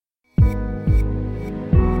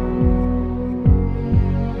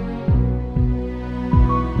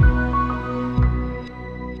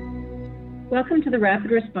Welcome to the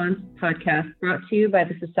Rapid Response podcast brought to you by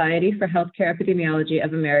the Society for Healthcare Epidemiology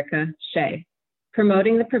of America, SHEA,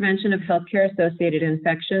 promoting the prevention of healthcare-associated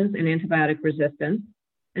infections and antibiotic resistance,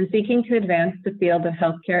 and seeking to advance the field of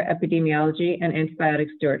healthcare epidemiology and antibiotic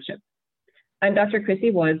stewardship. I'm Dr.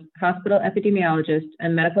 Chrissy Woods, hospital epidemiologist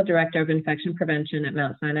and medical director of infection prevention at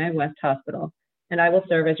Mount Sinai West Hospital, and I will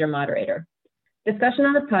serve as your moderator. Discussion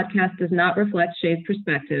on the podcast does not reflect SHEA's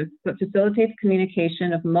perspective, but facilitates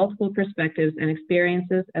communication of multiple perspectives and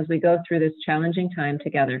experiences as we go through this challenging time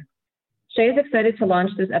together. SHEA is excited to launch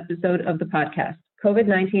this episode of the podcast,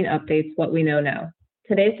 COVID-19 Updates, What We Know Now.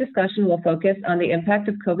 Today's discussion will focus on the impact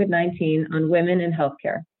of COVID-19 on women in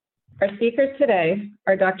healthcare. Our speakers today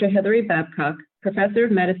are Dr. Hilary Babcock, Professor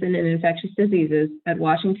of Medicine and Infectious Diseases at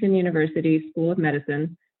Washington University School of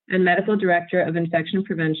Medicine, and Medical Director of Infection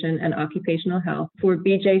Prevention and Occupational Health for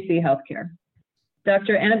BJC Healthcare.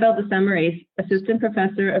 Dr. Annabelle de Saint-Maurice, Assistant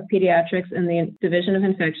Professor of Pediatrics in the Division of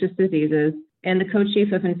Infectious Diseases and the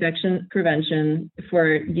Co-Chief of Infection Prevention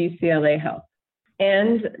for UCLA Health.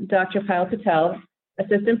 And Dr. Payal Patel,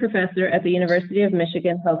 Assistant Professor at the University of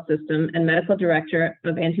Michigan Health System and Medical Director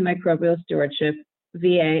of Antimicrobial Stewardship,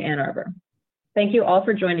 VA Ann Arbor. Thank you all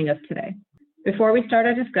for joining us today. Before we start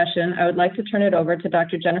our discussion, I would like to turn it over to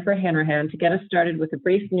Dr. Jennifer Hanrahan to get us started with a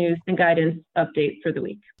brief news and guidance update for the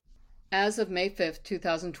week. As of May 5th,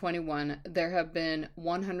 2021, there have been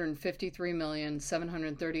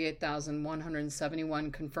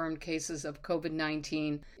 153,738,171 confirmed cases of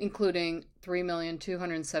COVID-19, including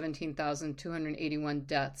 3,217,281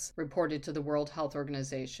 deaths reported to the World Health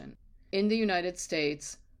Organization. In the United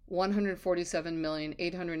States,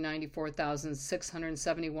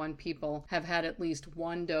 147,894,671 people have had at least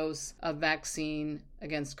one dose of vaccine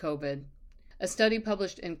against COVID. A study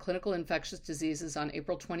published in Clinical Infectious Diseases on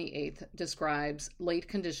April 28th describes late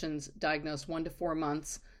conditions diagnosed 1 to 4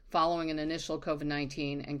 months following an initial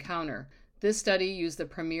COVID-19 encounter. This study used the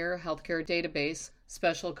Premier Healthcare Database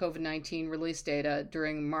Special COVID-19 release data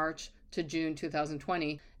during March to June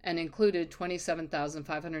 2020 and included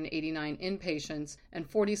 27,589 inpatients and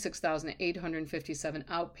 46,857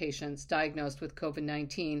 outpatients diagnosed with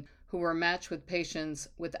COVID-19 who were matched with patients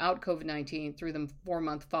without COVID-19 through the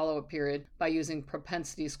 4-month follow-up period by using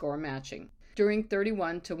propensity score matching. During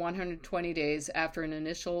 31 to 120 days after an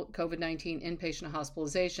initial COVID-19 inpatient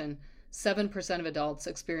hospitalization, 7% of adults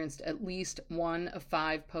experienced at least one of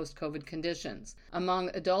 5 post-COVID conditions. Among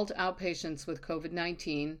adult outpatients with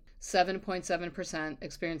COVID-19, 7.7%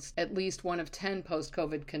 experienced at least one of 10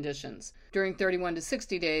 post-COVID conditions. During 31 to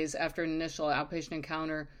 60 days after an initial outpatient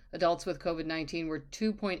encounter, adults with COVID-19 were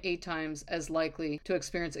 2.8 times as likely to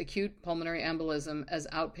experience acute pulmonary embolism as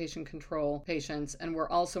outpatient control patients and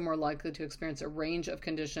were also more likely to experience a range of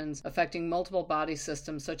conditions affecting multiple body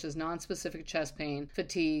systems such as nonspecific chest pain,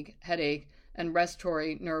 fatigue, headache, and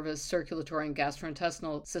respiratory, nervous, circulatory, and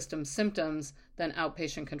gastrointestinal system symptoms than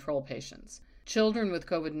outpatient control patients. Children with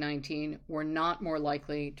COVID-19 were not more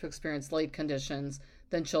likely to experience late conditions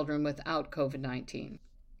than children without COVID-19.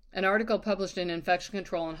 An article published in Infection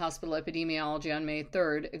Control and Hospital Epidemiology on May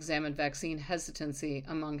 3rd examined vaccine hesitancy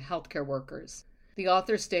among healthcare workers. The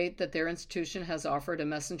authors state that their institution has offered a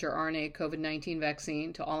messenger RNA COVID-19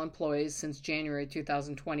 vaccine to all employees since January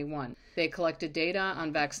 2021. They collected data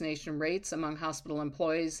on vaccination rates among hospital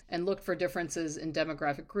employees and looked for differences in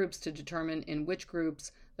demographic groups to determine in which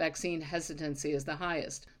groups vaccine hesitancy is the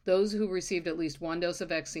highest. Those who received at least one dose of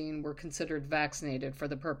vaccine were considered vaccinated for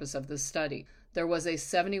the purpose of this study. There was a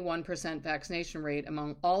 71% vaccination rate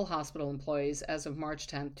among all hospital employees as of March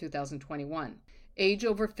 10, 2021. Age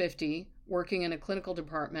over 50, working in a clinical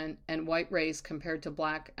department, and white race compared to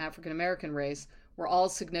Black African American race were all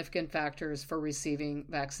significant factors for receiving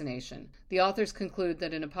vaccination. The authors conclude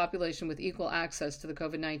that in a population with equal access to the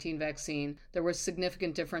COVID-19 vaccine, there were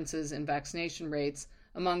significant differences in vaccination rates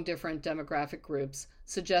among different demographic groups,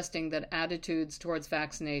 suggesting that attitudes towards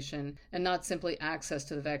vaccination and not simply access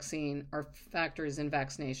to the vaccine are factors in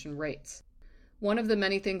vaccination rates. One of the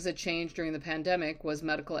many things that changed during the pandemic was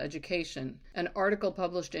medical education. An article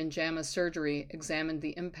published in JAMA Surgery examined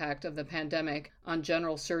the impact of the pandemic on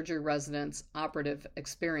general surgery residents' operative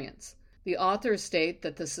experience. The authors state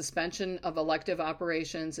that the suspension of elective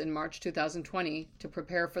operations in March 2020 to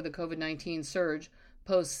prepare for the COVID-19 surge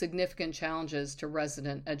posed significant challenges to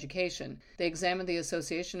resident education. They examined the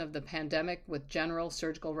association of the pandemic with general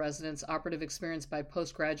surgical residents' operative experience by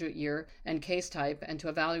postgraduate year and case type, and to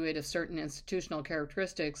evaluate if certain institutional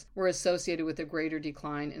characteristics were associated with a greater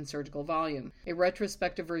decline in surgical volume. A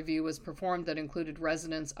retrospective review was performed that included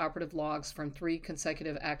residents' operative logs from 3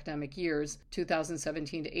 consecutive academic years,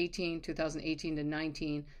 2017 to 18, 2018 to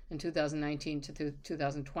 19, and 2019 to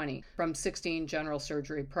 2020, from 16 general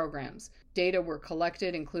surgery programs. Data were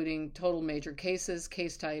collected, including total major cases,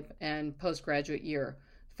 case type, and postgraduate year.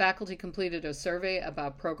 Faculty completed a survey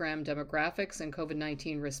about program demographics and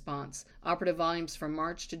COVID-19 response. Operative volumes from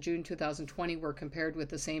March to June 2020 were compared with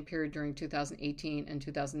the same period during 2018 and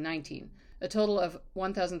 2019. A total of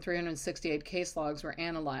 1,368 case logs were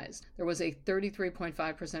analyzed. There was a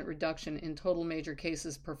 33.5% reduction in total major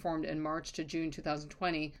cases performed in March to June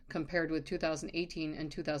 2020 compared with 2018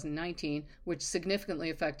 and 2019, which significantly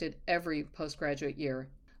affected every postgraduate year.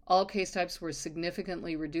 All case types were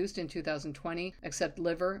significantly reduced in 2020, except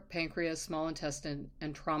liver, pancreas, small intestine,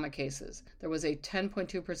 and trauma cases. There was a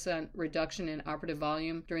 10.2% reduction in operative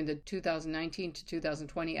volume during the 2019 to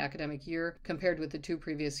 2020 academic year compared with the 2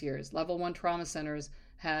 previous years. Level 1 trauma centers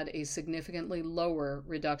had a significantly lower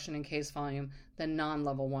reduction in case volume than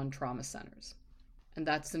non-level 1 trauma centers. And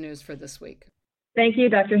that's the news for this week. Thank you,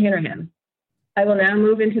 Dr. Hanrahan. I will now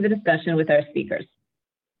move into the discussion with our speakers.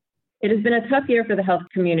 It has been a tough year for the health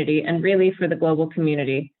community and really for the global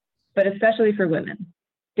community, but especially for women.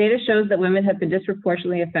 Data shows that women have been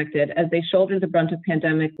disproportionately affected as they shoulder the brunt of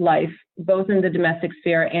pandemic life, both in the domestic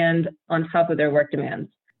sphere and on top of their work demands.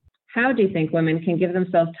 How do you think women can give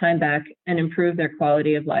themselves time back and improve their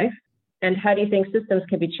quality of life? And how do you think systems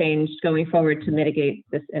can be changed going forward to mitigate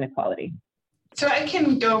this inequality? So I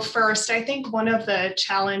can go first. I think one of the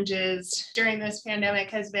challenges during this pandemic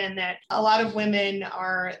has been that a lot of women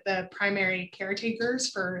are the primary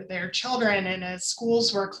caretakers for their children. And as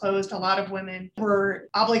schools were closed, a lot of women were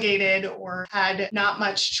obligated or had not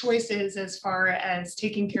much choices as far as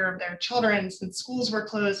taking care of their children since schools were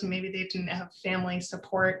closed and maybe they didn't have family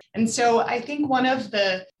support. And so I think one of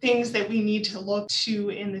the things that we need to look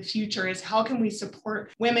to in the future is how can we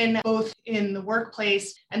support women both in the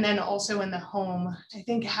workplace and then also in the home. I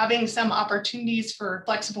think having some opportunities for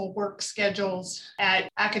flexible work schedules at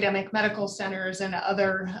academic medical centers and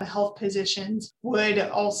other health positions would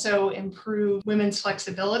also improve women's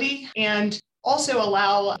flexibility and also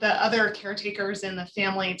allow the other caretakers in the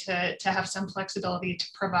family to have some flexibility to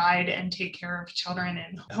provide and take care of children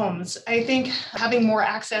in homes. I think having more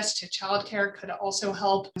access to childcare could also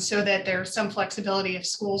help so that there's some flexibility if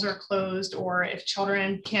schools are closed or if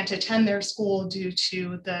children can't attend their school due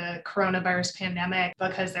to the coronavirus pandemic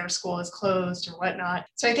because their school is closed or whatnot.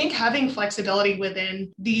 So I think having flexibility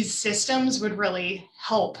within these systems would really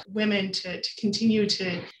help women to continue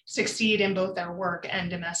to succeed in both their work and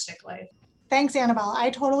domestic life. Thanks, Annabelle. I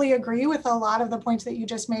totally agree with a lot of the points that you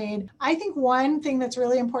just made. I think one thing that's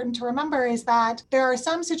really important to remember is that there are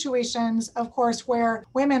some situations, of course, where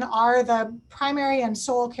women are the primary and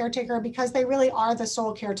sole caretaker because they really are the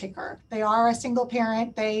sole caretaker. They are a single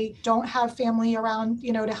parent. They don't have family around,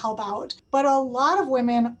 to help out. But a lot of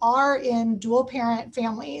women are in dual parent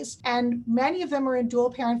families, and many of them are in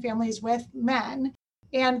dual parent families with men.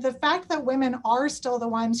 And the fact that women are still the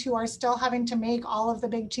ones who are still having to make all of the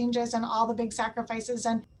big changes and all the big sacrifices,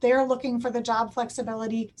 and they're looking for the job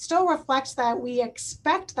flexibility, still reflects that we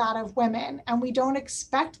expect that of women and we don't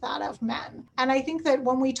expect that of men. And I think that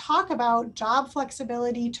when we talk about job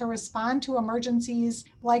flexibility to respond to emergencies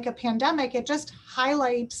like a pandemic, it just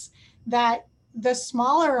highlights that the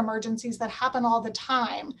smaller emergencies that happen all the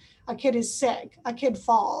time, a kid is sick, a kid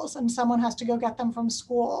falls, and someone has to go get them from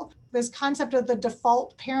school. This concept of the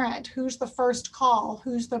default parent, who's the first call,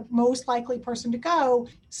 who's the most likely person to go,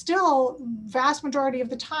 still vast majority of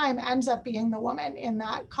the time ends up being the woman in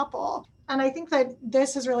that couple. And I think that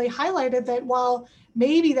this has really highlighted that while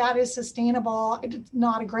maybe that is sustainable, it's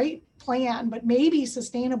not a great plan, but maybe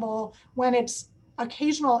sustainable when it's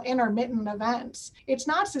occasional intermittent events. It's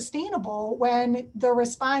not sustainable when the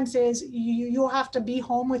response is you'll have to be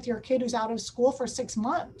home with your kid who's out of school for 6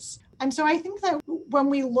 months. And so I think that when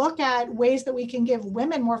we look at ways that we can give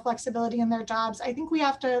women more flexibility in their jobs, I think we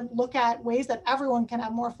have to look at ways that everyone can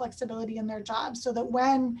have more flexibility in their jobs so that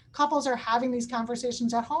when couples are having these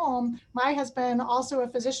conversations at home, my husband, also a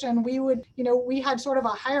physician, we had sort of a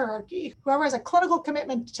hierarchy. Whoever has a clinical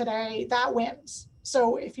commitment today, that wins.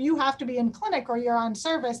 So if you have to be in clinic or you're on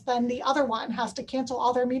service, then the other one has to cancel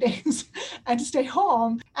all their meetings and stay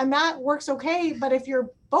home. And that works okay. But if you're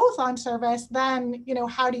both on service, then,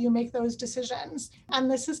 how do you make those decisions? And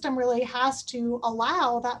the system really has to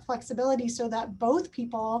allow that flexibility so that both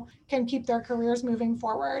people can keep their careers moving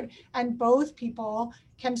forward and both people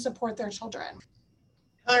can support their children.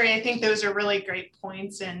 Hillary, I think those are really great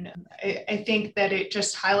points. And I think that it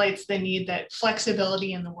just highlights the need that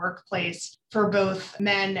flexibility in the workplace for both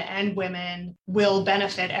men and women will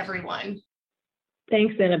benefit everyone.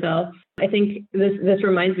 Thanks, Annabelle. I think this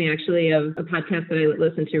reminds me actually of a podcast that I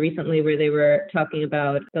listened to recently where they were talking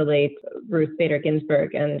about the late Ruth Bader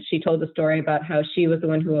Ginsburg. And she told a story about how she was the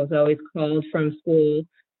one who was always called from school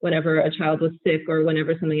whenever a child was sick or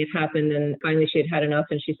whenever something had happened. And finally she had had enough.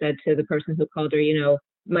 And she said to the person who called her,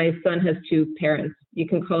 my son has two parents. You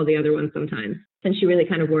can call the other one sometimes. And she really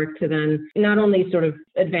kind of worked to then not only sort of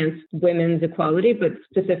advance women's equality, but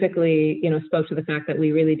specifically, spoke to the fact that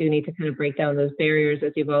we really do need to kind of break down those barriers,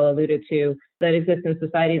 as you've all alluded to, that exist in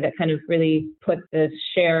society that kind of really put the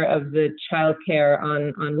share of the childcare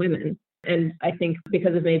on women. And I think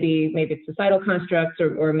because of maybe it's societal constructs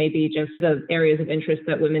or maybe just the areas of interest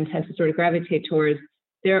that women tend to sort of gravitate towards,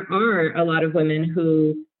 there are a lot of women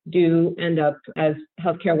who do end up as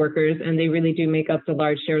healthcare workers, and they really do make up the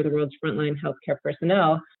large share of the world's frontline healthcare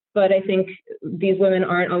personnel. But I think these women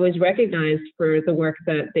aren't always recognized for the work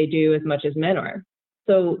that they do as much as men are.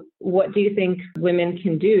 So what do you think women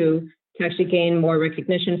can do to actually gain more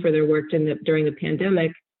recognition for their work during the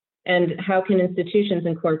pandemic? And how can institutions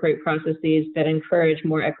incorporate processes that encourage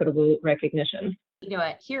more equitable recognition?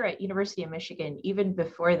 Here at University of Michigan, even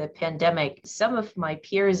before the pandemic, some of my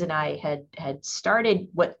peers and I had started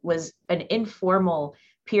what was an informal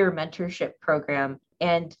peer mentorship program.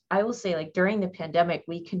 And I will say, during the pandemic,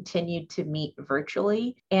 we continued to meet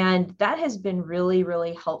virtually. And that has been really,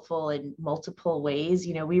 really helpful in multiple ways.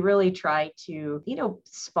 We really try to,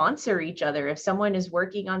 sponsor each other. If someone is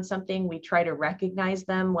working on something, we try to recognize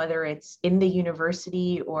them, whether it's in the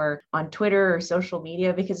university or on Twitter or social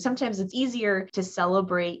media, because sometimes it's easier to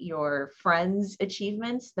celebrate your friends'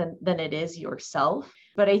 achievements than it is yourself.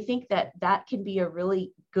 But I think that can be a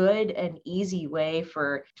really good and easy way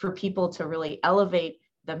for people to really elevate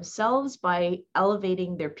themselves by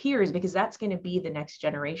elevating their peers, because that's going to be the next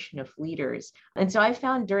generation of leaders. And so I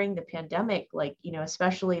found during the pandemic,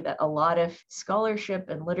 especially that a lot of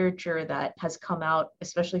scholarship and literature that has come out,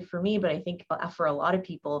 especially for me, but I think for a lot of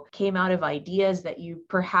people, came out of ideas that you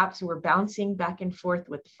perhaps were bouncing back and forth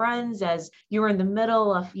with friends as you were in the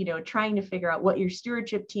middle of, trying to figure out what your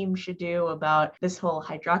stewardship team should do about this whole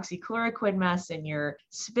hydroxychloroquine mess, and you're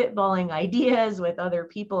spitballing ideas with other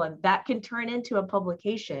people, and that can turn into a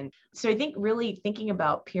publication. So I think really thinking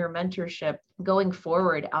about peer mentorship going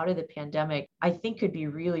forward out of the pandemic, I think could be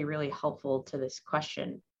really, really helpful to this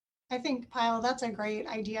question. I think, Pyle, that's a great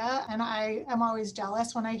idea. And I am always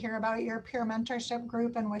jealous when I hear about your peer mentorship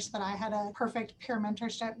group and wish that I had a perfect peer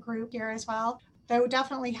mentorship group here as well. Though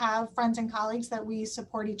definitely have friends and colleagues that we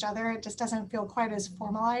support each other. It just doesn't feel quite as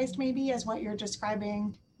formalized maybe as what you're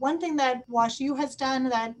describing. One thing that WashU has done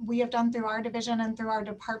that we have done through our division and through our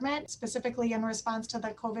department, specifically in response to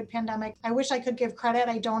the COVID pandemic, I wish I could give credit.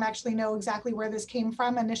 I don't actually know exactly where this came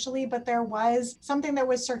from initially, but there was something that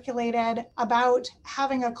was circulated about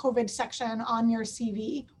having a COVID section on your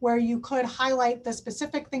CV where you could highlight the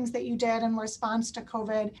specific things that you did in response to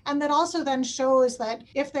COVID. And that also then shows that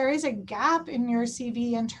if there is a gap in your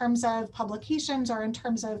CV in terms of publications or in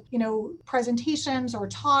terms of, presentations or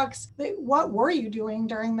talks, what were you doing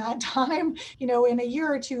during that time? In a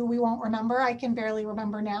year or two, we won't remember. I can barely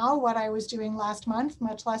remember now what I was doing last month,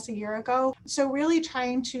 much less a year ago. So really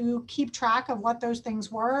trying to keep track of what those things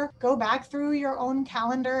were, go back through your own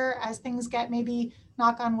calendar as things get maybe,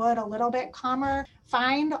 knock on wood, a little bit calmer.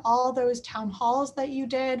 Find all those town halls that you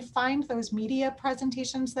did, find those media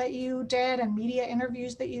presentations that you did and media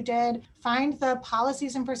interviews that you did, find the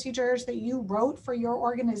policies and procedures that you wrote for your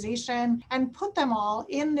organization and put them all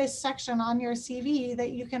in this section on your CV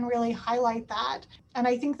that you can really highlight that. And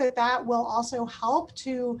I think that will also help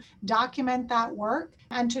to document that work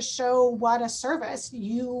and to show what a service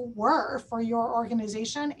you were for your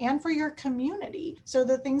organization and for your community. So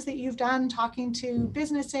the things that you've done talking to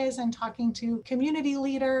businesses and talking to community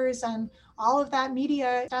leaders and all of that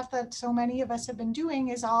media stuff that so many of us have been doing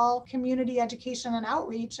is all community education and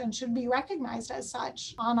outreach and should be recognized as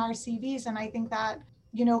such on our CVs. And I think that,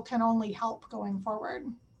 can only help going forward.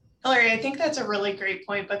 Hillary, I think that's a really great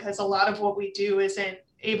point because a lot of what we do isn't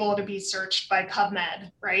able to be searched by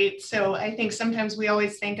PubMed, right? So I think sometimes we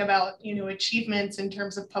always think about, achievements in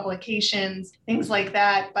terms of publications, things like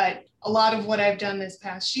that, but a lot of what I've done this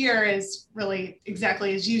past year is really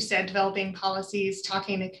exactly as you said, developing policies,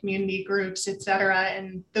 talking to community groups, et cetera.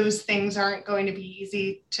 And those things aren't going to be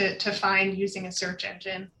easy to find using a search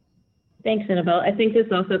engine. Thanks, Annabelle. I think this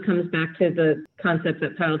also comes back to the concept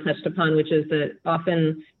that Kyle touched upon, which is that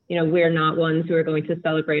often, we're not ones who are going to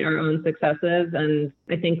celebrate our own successes. And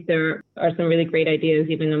I think there are some really great ideas,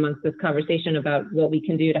 even amongst this conversation, about what we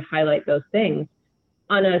can do to highlight those things.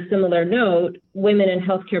 On a similar note, women in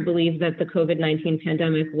healthcare believe that the COVID-19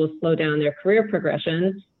 pandemic will slow down their career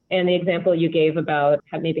progression. And the example you gave about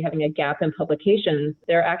maybe having a gap in publications,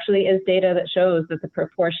 there actually is data that shows that the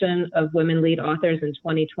proportion of women lead authors in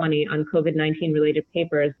 2020 on COVID-19 related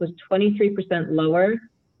papers was 23% lower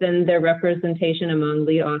than their representation among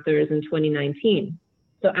lead authors in 2019.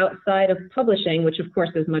 So outside of publishing, which of course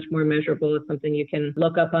is much more measurable, it's something you can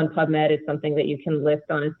look up on PubMed, it's something that you can list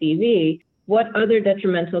on a CV, what other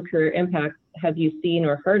detrimental career impacts have you seen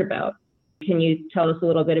or heard about? Can you tell us a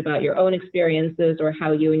little bit about your own experiences or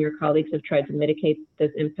how you and your colleagues have tried to mitigate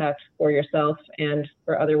this impact for yourself and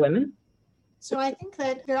for other women? So I think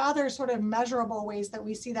that there are other sort of measurable ways that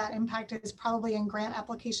we see that impact is probably in grant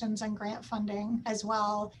applications and grant funding as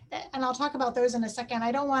well. And I'll talk about those in a second.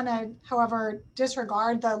 I don't want to, however,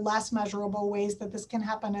 disregard the less measurable ways that this can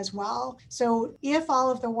happen as well. So if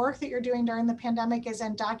all of the work that you're doing during the pandemic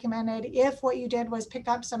isn't documented, if what you did was pick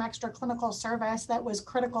up some extra clinical service that was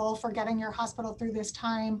critical for getting your hospital through this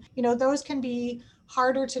time, those can be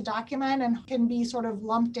harder to document and can be sort of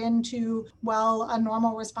lumped into, a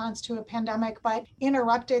normal response to a pandemic, but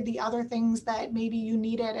interrupted the other things that maybe you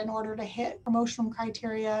needed in order to hit promotional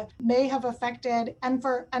criteria may have affected. And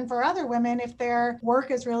for other women, if their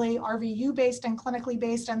work is really RVU based and clinically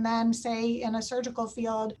based, and then say in a surgical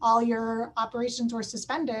field, all your operations were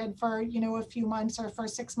suspended for, a few months or for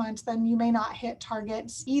 6 months, then you may not hit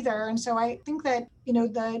targets either. And so I think that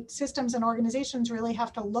the systems and organizations really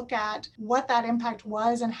have to look at what that impact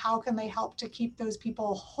was and how can they help to keep those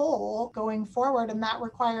people whole going forward. And that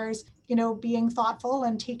requires, being thoughtful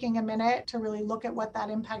and taking a minute to really look at what that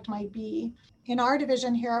impact might be. In our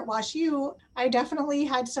division here at WashU, I definitely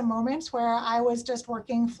had some moments where I was just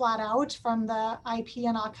working flat out from the IP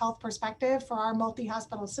and Occ Health perspective for our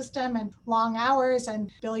multi-hospital system, and long hours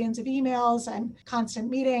and billions of emails and constant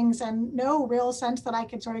meetings, and no real sense that I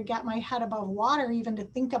could sort of get my head above water even to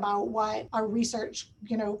think about what a research,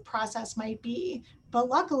 process might be. But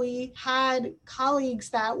luckily had colleagues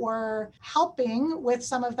that were helping with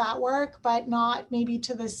some of that work, but not maybe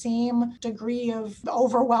to the same degree of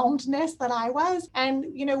overwhelmedness that I was. And,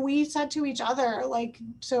 we said to each other,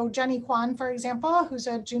 so Jenny Kwan, for example, who's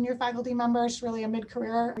a junior faculty member, she's really a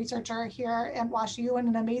mid-career researcher here at WashU and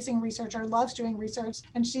an amazing researcher, loves doing research.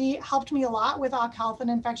 And she helped me a lot with Occ Health and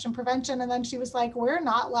infection prevention. And then she was like, we're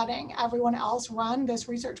not letting everyone else run this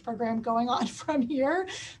research program going on from here.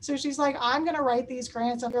 So she's like, I'm going to write these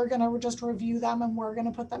grants and we're going to just review them and we're going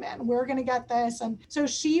to put them in. We're going to get this. And so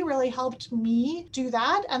she really helped me do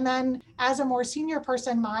that. And then as a more senior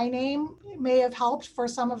person, my name may have helped for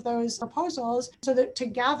some of those proposals so that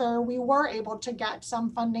together we were able to get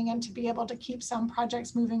some funding and to be able to keep some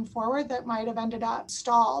projects moving forward that might have ended up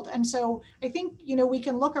stalled. And so I think, we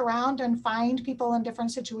can look around and find people in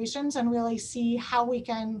different situations and really see how we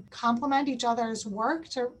can complement each other's work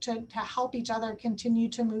to help each other continue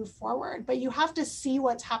to move forward. But you have to see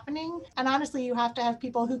what's happening. And honestly, you have to have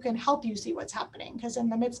people who can help you see what's happening, because in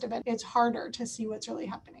the midst of it, it's harder to see what's really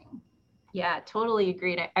happening. Yeah, totally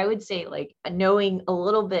agree. And I would say knowing a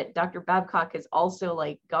little bit, Dr. Babcock has also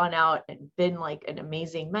gone out and been an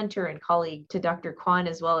amazing mentor and colleague to Dr. Kwan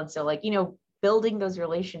as well. And so building those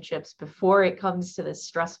relationships before it comes to this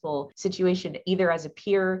stressful situation, either as a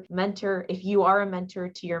peer mentor, if you are a mentor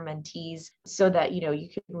to your mentees, so that, you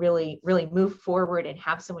can really, really move forward and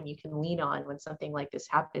have someone you can lean on when something like this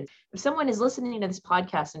happens. If someone is listening to this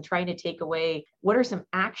podcast and trying to take away, what are some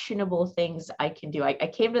actionable things I can do? I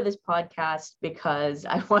came to this podcast because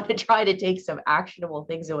I want to try to take some actionable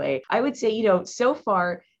things away. I would say, so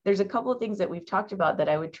far, there's a couple of things that we've talked about that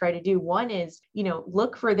I would try to do. One is,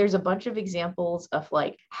 there's a bunch of examples of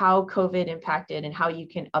how COVID impacted and how you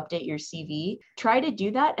can update your CV. Try to do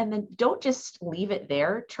that. And then don't just leave it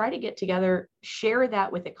there. Try to get together, share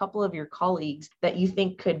that with a couple of your colleagues that you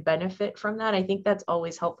think could benefit from that. I think that's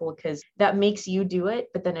always helpful because that makes you do it,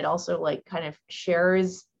 but then it also kind of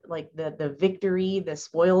shares like the victory, the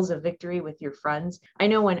spoils of victory with your friends. I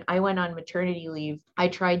know when I went on maternity leave, I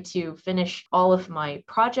tried to finish all of my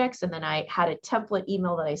projects, and then I had a template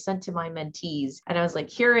email that I sent to my mentees. And I was like,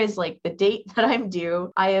 here is like the date that I'm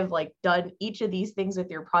due. I have like done each of these things with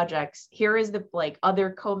your projects. Here is the like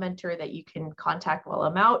other co-mentor that you can contact while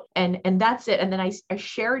I'm out. And that's it. And then I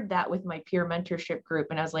shared that with my peer mentorship group.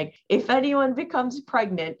 And I was like, if anyone becomes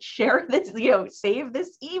pregnant, share this, save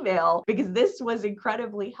this email, because this was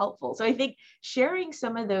incredibly helpful. So I think sharing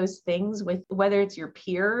some of those things with whether it's your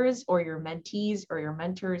peers or your mentees or your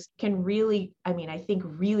mentors can really, I think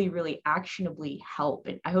really, really actionably help.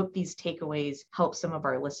 And I hope these takeaways help some of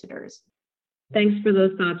our listeners. Thanks for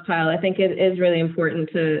those thoughts, Payal. I think it is really important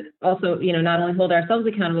to also, not only hold ourselves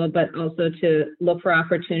accountable, but also to look for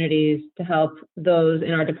opportunities to help those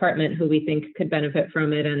in our department who we think could benefit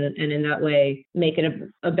from it, and in that way make it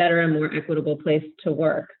a better and more equitable place to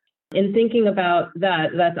work. In thinking about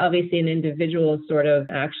that, that's obviously an individual sort of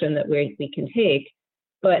action that we can take,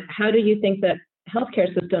 but how do you think that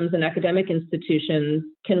healthcare systems and academic institutions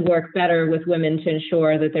can work better with women to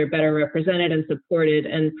ensure that they're better represented and supported,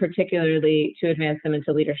 and particularly to advance them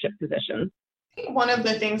into leadership positions? I think one of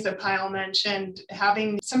the things that Payal mentioned,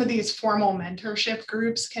 having some of these formal mentorship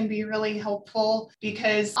groups can be really helpful,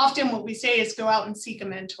 because often what we say is go out and seek a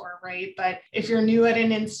mentor, right? But if you're new at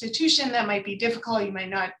an institution, that might be difficult. You might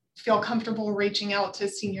not feel comfortable reaching out to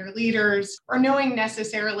senior leaders or knowing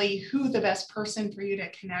necessarily who the best person for you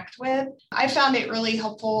to connect with. I found it really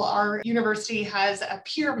helpful. Our university has a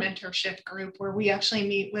peer mentorship group where we actually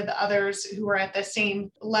meet with others who are at the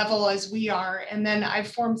same level as we are. And then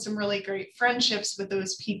I've formed some really great friendships with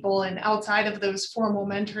those people. And outside of those formal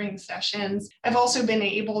mentoring sessions, I've also been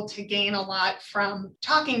able to gain a lot from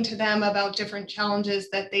talking to them about different challenges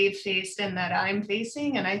that they've faced and that I'm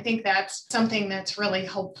facing. And I think that's something that's really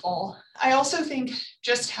helpful. I also think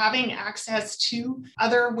just having access to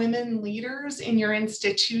other women leaders in your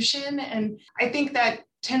institution, and I think that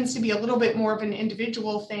tends to be a little bit more of an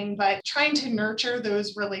individual thing, but trying to nurture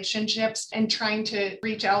those relationships and trying to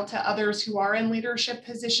reach out to others who are in leadership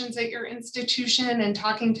positions at your institution and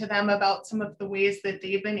talking to them about some of the ways that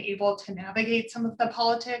they've been able to navigate some of the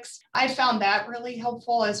politics. I found that really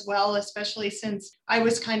helpful as well, especially since I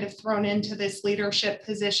was kind of thrown into this leadership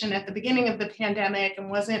position at the beginning of the pandemic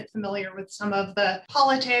and wasn't familiar with some of the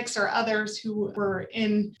politics or others who were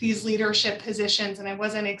in these leadership positions, and I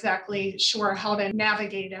wasn't exactly sure how to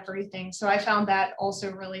navigate everything. So I found that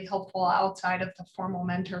also really helpful outside of the formal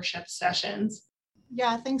mentorship sessions.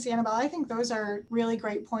 Yeah, thanks, Annabelle. I think those are really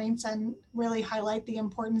great points and really highlight the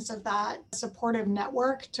importance of that supportive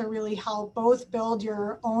network to really help both build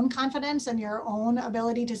your own confidence and your own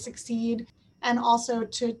ability to succeed, and also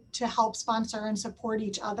to help sponsor and support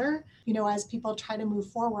each other, as people try to move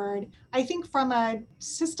forward. I think from a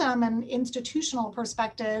system and institutional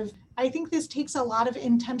perspective, I think this takes a lot of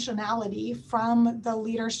intentionality from the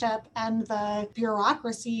leadership and the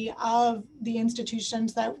bureaucracy of the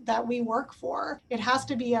institutions that we work for. It has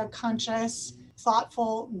to be a conscious,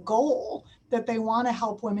 thoughtful goal that they want to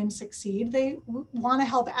help women succeed. They want to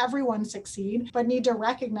help everyone succeed, but need to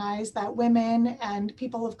recognize that women and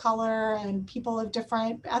people of color and people of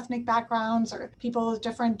different ethnic backgrounds or people with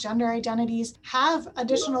different gender identities have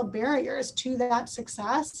additional barriers to that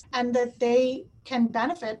success, and that they can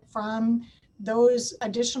benefit from those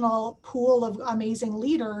additional pool of amazing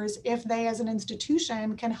leaders if they as an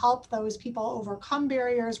institution can help those people overcome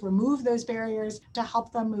barriers, remove those barriers to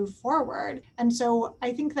help them move forward. And so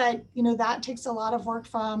I think that, that takes a lot of work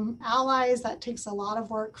from allies, that takes a lot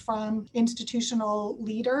of work from institutional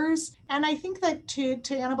leaders. And I think that to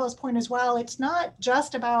Annabelle's point as well, it's not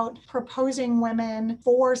just about proposing women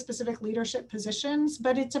for specific leadership positions,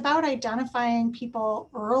 but it's about identifying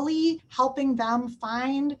people early, helping them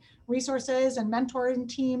find resources and mentoring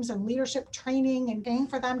teams and leadership training and paying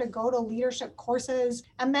for them to go to leadership courses,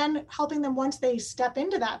 and then helping them once they step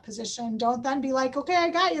into that position. Don't then be like, okay, I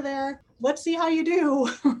got you there. Let's see how you do,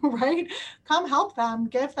 right? Come help them,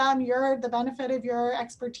 give them the benefit of your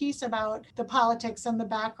expertise about the politics and the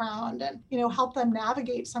background, and, help them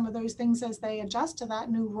navigate some of those things as they adjust to that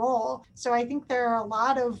new role. So I think there are a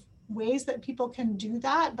lot of ways that people can do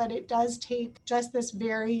that, but it does take just this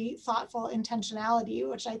very thoughtful intentionality,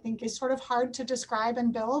 which I think is sort of hard to describe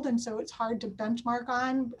and build. And so it's hard to benchmark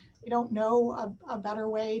on. We don't know a better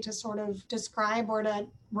way to sort of describe or to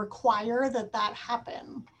require that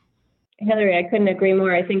happen. Hillary, I couldn't agree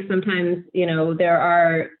more. I think sometimes, there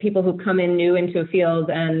are people who come in new into a field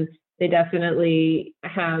and They definitely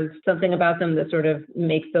have something about them that sort of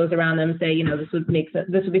makes those around them say, this would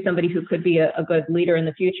be somebody who could be a good leader in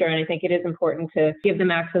the future. And I think it is important to give them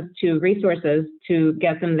access to resources to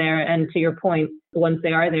get them there. And to your point, once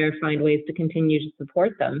they are there, find ways to continue to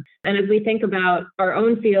support them. And as we think about our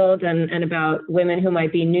own field and about women who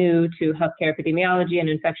might be new to healthcare epidemiology and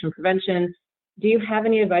infection prevention, do you have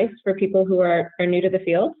any advice for people who are new to the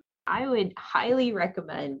field? I would highly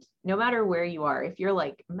recommend, no matter where you are, if you're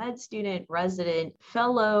like med student, resident,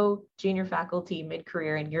 fellow, junior faculty,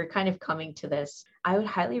 mid-career, and you're kind of coming to this, I would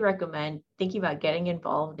highly recommend thinking about getting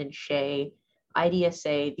involved in SHEA,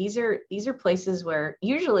 IDSA. These are places where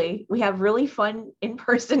usually we have really fun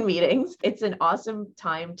in-person meetings. It's an awesome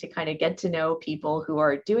time to kind of get to know people who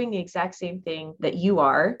are doing the exact same thing that you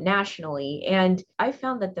are nationally. And I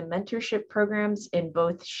found that the mentorship programs in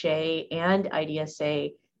both SHEA and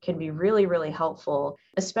IDSA can be really, really helpful,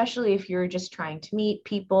 especially if you're just trying to meet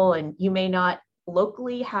people and you may not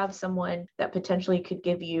locally have someone that potentially could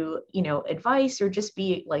give you, advice or just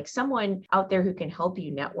be like someone out there who can help you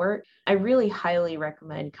network. I really highly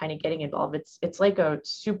recommend kind of getting involved. It's like a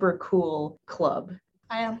super cool club.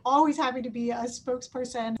 I am always happy to be a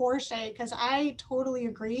spokesperson for SHEA because I totally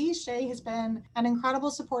agree. SHEA has been an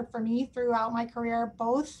incredible support for me throughout my career,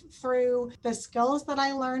 both through the skills that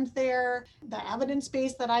I learned there, the evidence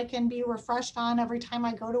base that I can be refreshed on every time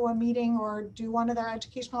I go to a meeting or do one of their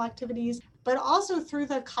educational activities, but also through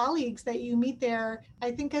the colleagues that you meet there.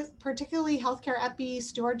 I think particularly healthcare epi,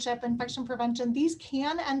 stewardship, infection prevention, these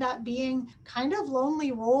can end up being kind of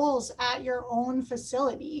lonely roles at your own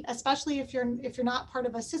facility, especially if you're not part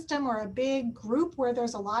of a system or a big group where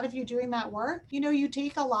there's a lot of you doing that work. You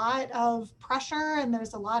take a lot of pressure and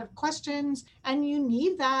there's a lot of questions and you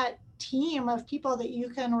need that team of people that you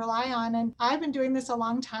can rely on. And I've been doing this a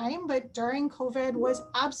long time, but during COVID was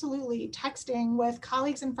absolutely texting with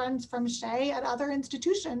colleagues and friends from SHEA at other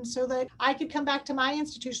institutions so that I could come back to my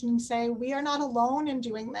institution and say, we are not alone in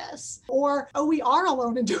doing this, or, oh, we are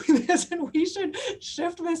alone in doing this and we should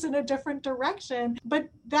shift this in a different direction. But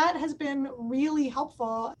that has been really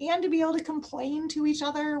helpful. And to be able to complain to each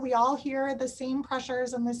other, we all hear the same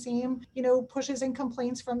pressures and the same, pushes and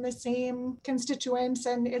complaints from the same constituents.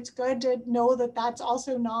 And it's good to know that that's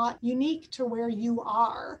also not unique to where you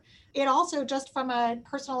are. It also, just from a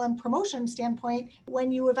personal and promotion standpoint, when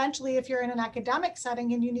you eventually, if you're in an academic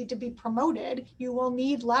setting and you need to be promoted, you will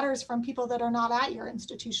need letters from people that are not at your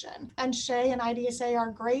institution. And SHEA and IDSA are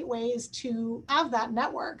great ways to have that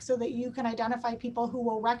network so that you can identify people who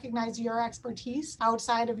will recognize your expertise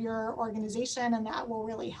outside of your organization, and that will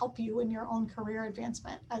really help you in your own career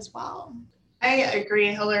advancement as well. I agree,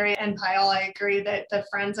 Hillary and Payal. I agree that the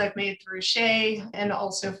friends I've made through SHEA and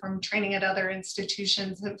also from training at other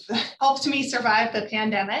institutions have helped me survive the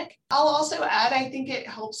pandemic. I'll also add, I think it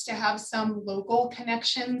helps to have some local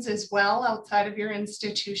connections as well outside of your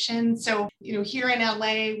institution. So, here in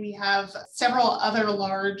LA, we have several other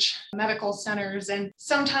large medical centers, and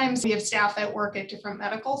sometimes we have staff that work at different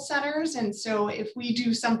medical centers. And so if we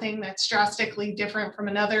do something that's drastically different from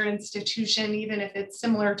another institution, even if it's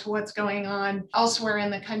similar to what's going on elsewhere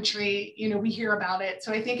in the country, we hear about it.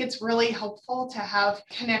 So I think it's really helpful to have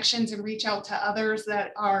connections and reach out to others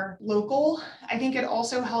that are local. I think it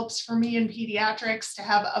also helps for me in pediatrics to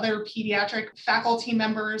have other pediatric faculty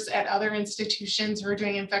members at other institutions who are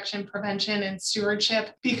doing infection prevention and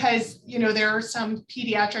stewardship, because, there are some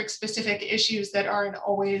pediatric specific issues that aren't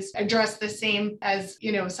always addressed the same as,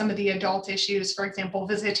 some of the adult issues. For example,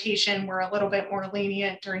 visitation, we're a little bit more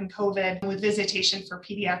lenient during COVID with visitation for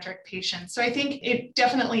pediatric patients. So I think it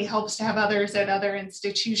definitely helps to have others at other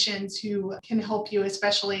institutions who can help you,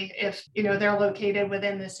 especially if, they're located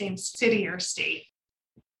within the same city or state.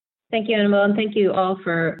 Thank you, Annabelle, and thank you all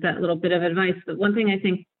for that little bit of advice. But one thing I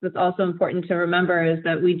think that's also important to remember is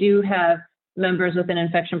that we do have members within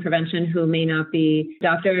infection prevention who may not be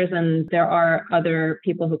doctors, and there are other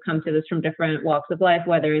people who come to this from different walks of life,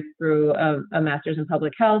 whether it's through a master's in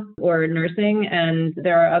public health or nursing, and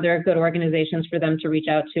there are other good organizations for them to reach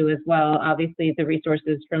out to as well. Obviously, the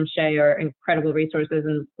resources from SHEA are incredible resources,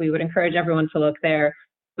 and we would encourage everyone to look there.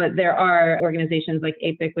 But there are organizations like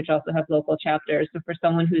APIC, which also have local chapters. So for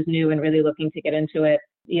someone who's new and really looking to get into it,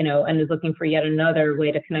 and is looking for yet another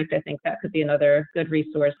way to connect, I think that could be another good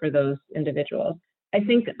resource for those individuals. I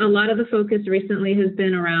think a lot of the focus recently has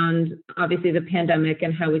been around, obviously, the pandemic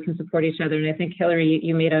and how we can support each other. And I think, Hillary,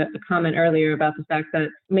 you made a comment earlier about the fact that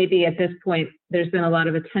maybe at this point, there's been a lot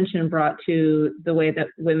of attention brought to the way that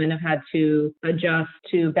women have had to adjust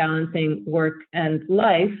to balancing work and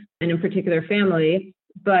life, and in particular, family.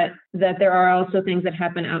 But that there are also things that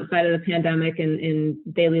happen outside of the pandemic and in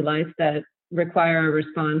daily life that require a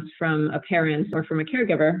response from a parent or from a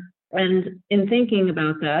caregiver. And in thinking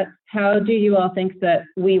about that, how do you all think that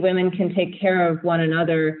we women can take care of one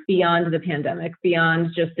another beyond the pandemic,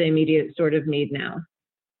 beyond just the immediate sort of need now?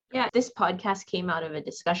 Yeah, this podcast came out of a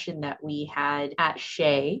discussion that we had at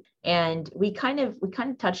SHEA, and we kind of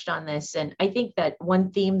touched on this. And I think that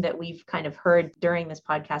one theme that we've kind of heard during this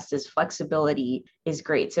podcast is flexibility is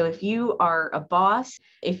great. So if you are a boss,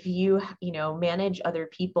 if you manage other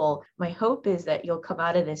people, my hope is that you'll come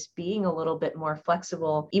out of this being a little bit more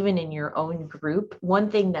flexible, even in your own group.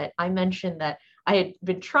 One thing that I mentioned that I had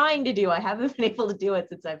been trying to do, I haven't been able to do it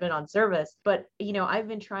since I've been on service, but I've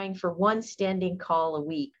been trying for one standing call a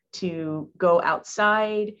week to go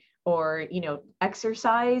outside or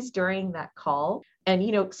exercise during that call. And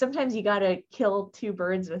sometimes you got to kill two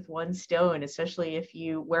birds with one stone, especially if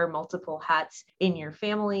you wear multiple hats in your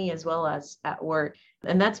family as well as at work.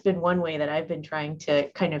 And that's been one way that I've been trying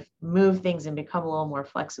to kind of move things and become a little more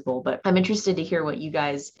flexible. But I'm interested to hear what you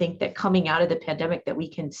guys think that coming out of the pandemic that we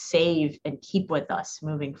can save and keep with us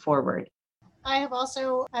moving forward. I have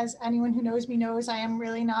also, as anyone who knows me knows, I am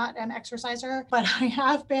really not an exerciser, but I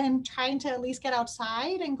have been trying to at least get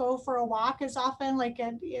outside and go for a walk as often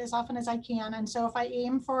as I can. And so if I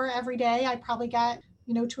aim for every day, I probably get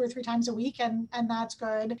 2 or 3 times a week, and that's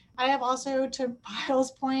good. I have also, to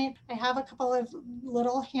Pyle's point, I have a couple of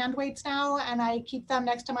little hand weights now, and I keep them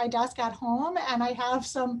next to my desk at home. And I have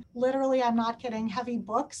some, literally, I'm not kidding, heavy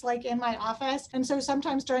books like in my office. And so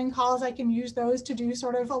sometimes during calls, I can use those to do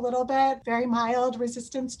sort of a little bit very mild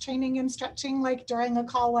resistance training and stretching, like during a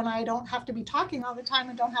call when I don't have to be talking all the time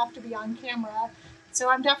and don't have to be on camera. So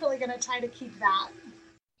I'm definitely going to try to keep that.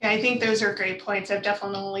 Yeah, I think those are great points. I've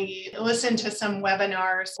definitely listened to some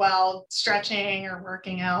webinars while stretching or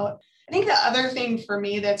working out. I think the other thing for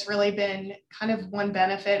me that's really been kind of one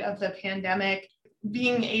benefit of the pandemic,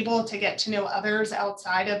 being able to get to know others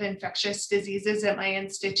outside of infectious diseases at my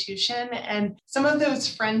institution. And some of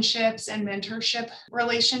those friendships and mentorship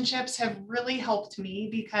relationships have really helped me,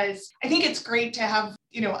 because I think it's great to have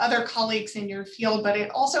other colleagues in your field, but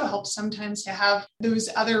it also helps sometimes to have those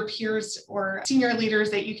other peers or senior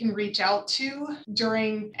leaders that you can reach out to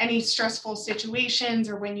during any stressful situations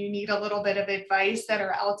or when you need a little bit of advice that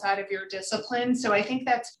are outside of your discipline. So I think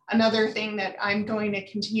that's another thing that I'm going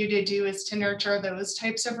to continue to do, is to nurture those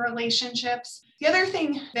types of relationships. The other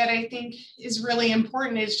thing that I think is really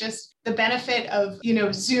important is just the benefit of,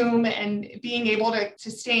 Zoom and being able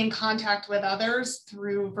to stay in contact with others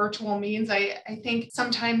through virtual means. I think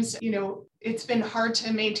sometimes, it's been hard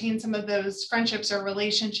to maintain some of those friendships or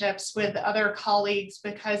relationships with other colleagues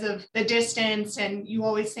because of the distance. And you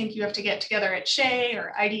always think you have to get together at SHEA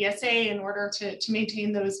or IDSA in order to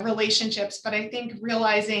maintain those relationships. But I think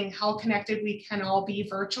realizing how connected we can all be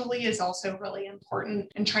virtually is also really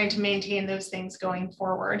important, and trying to maintain those things going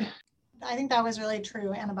forward. I think that was really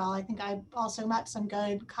true, Annabelle. I think I also met some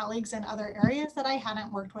good colleagues in other areas that I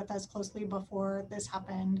hadn't worked with as closely before this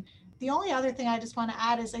happened. The only other thing I just want to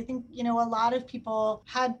add is I think, a lot of people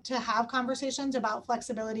had to have conversations about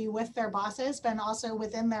flexibility with their bosses, but also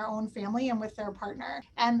within their own family and with their partner.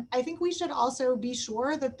 And I think we should also be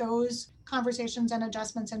sure that those conversations and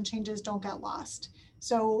adjustments and changes don't get lost.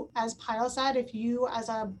 So as Pyle said, if you as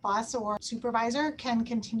a boss or supervisor can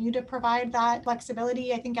continue to provide that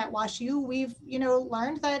flexibility, I think at WashU, we've,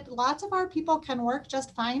 learned that lots of our people can work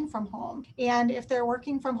just fine from home. And if they're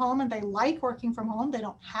working from home and they like working from home, they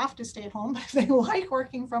don't have to stay at home, but they like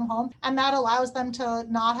working from home. And that allows them to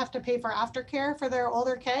not have to pay for aftercare for their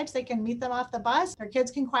older kids. They can meet them off the bus. Their kids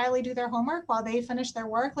can quietly do their homework while they finish their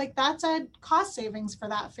work. Like, that's a cost savings for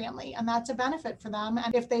that family, and that's a benefit for them.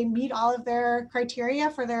 And if they meet all of their criteria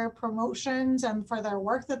for their promotions and for their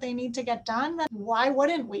work that they need to get done, then why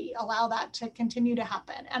wouldn't we allow that to continue to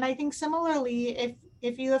happen? And I think similarly,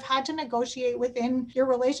 if you have had to negotiate within your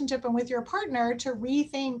relationship and with your partner to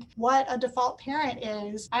rethink what a default parent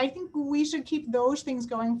is, I think we should keep those things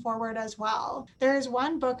going forward as well. There's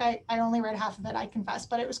one book, I only read half of it, I confess,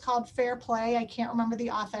 but it was called Fair Play. I can't remember the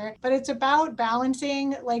author, but it's about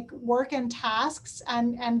balancing like work and tasks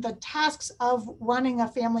and the tasks of running a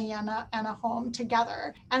family and a home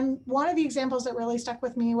together. And one of the examples that really stuck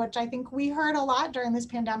with me, which I think we heard a lot during this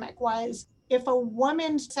pandemic, was if a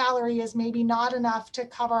woman's salary is maybe not enough to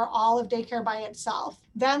cover all of daycare by itself,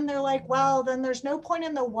 then they're like, well, then there's no point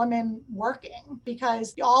in the woman working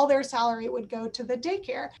because all their salary would go to the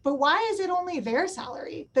daycare. But why is it only their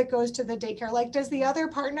salary that goes to the daycare? Like, does the other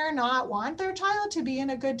partner not want their child to be in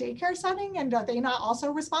a good daycare setting? And are they not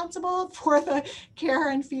also responsible for the care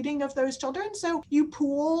and feeding of those children? So you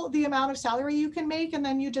pool the amount of salary you can make, and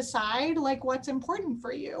then you decide like what's important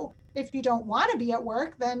for you. If you don't want to be at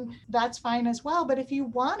work, then that's fine as well. But if you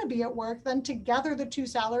want to be at work, then together the two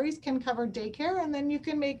salaries can cover daycare, and then you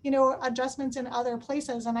can make, adjustments in other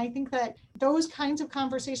places. And I think that those kinds of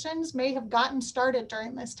conversations may have gotten started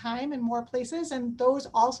during this time in more places, and those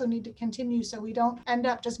also need to continue so we don't end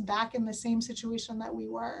up just back in the same situation that we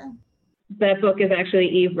were. That book is actually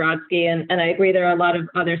Eve Rodsky, and I agree there are a lot of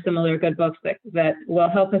other similar good books that will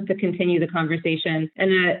help us to continue the conversation.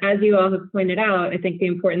 And as you all have pointed out, I think the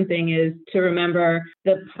important thing is to remember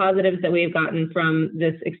the positives that we've gotten from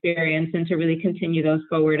this experience and to really continue those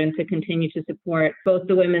forward and to continue to support both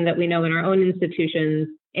the women that we know in our own institutions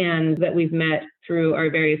and that we've met through our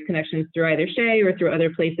various connections through either SHEA or through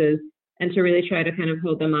other places, and to really try to kind of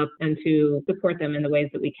hold them up and to support them in the ways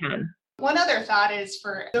that we can. One other thought is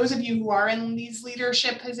for those of you who are in these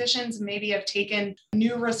leadership positions, maybe have taken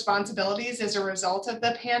new responsibilities as a result of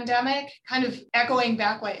the pandemic, kind of echoing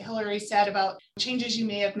back what Hillary said about changes you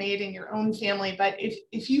may have made in your own family. But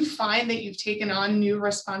if you find that you've taken on new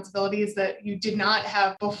responsibilities that you did not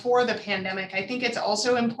have before the pandemic, I think it's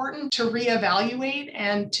also important to reevaluate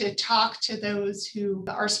and to talk to those who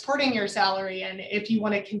are supporting your salary. And if you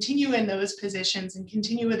want to continue in those positions and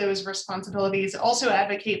continue with those responsibilities, also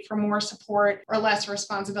advocate for more support or less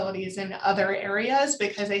responsibilities in other areas,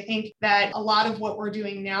 because I think that a lot of what we're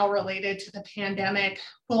doing now related to the pandemic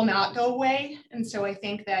will not go away. And so I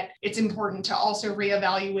think that it's important to also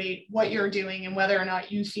reevaluate what you're doing and whether or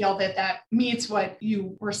not you feel that that meets what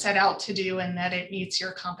you were set out to do and that it meets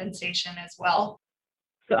your compensation as well.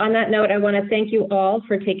 So on that note, I want to thank you all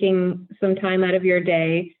for taking some time out of your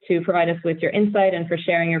day to provide us with your insight and for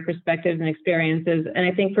sharing your perspectives and experiences. And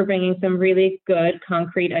I think for bringing some really good,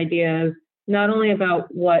 concrete ideas, not only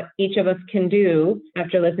about what each of us can do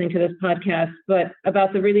after listening to this podcast, but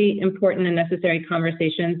about the really important and necessary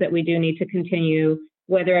conversations that we do need to continue,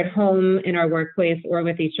 whether at home, in our workplace, or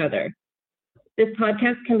with each other. This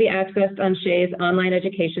podcast can be accessed on SHEA's Online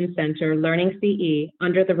Education Center, Learning CE,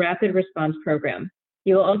 under the Rapid Response Program.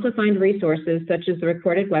 You will also find resources such as the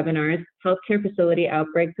recorded webinars, healthcare facility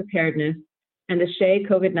outbreak preparedness, and the SHEA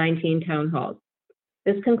COVID-19 town halls.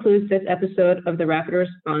 This concludes this episode of the Rapid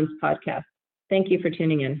Response podcast. Thank you for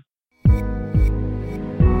tuning in.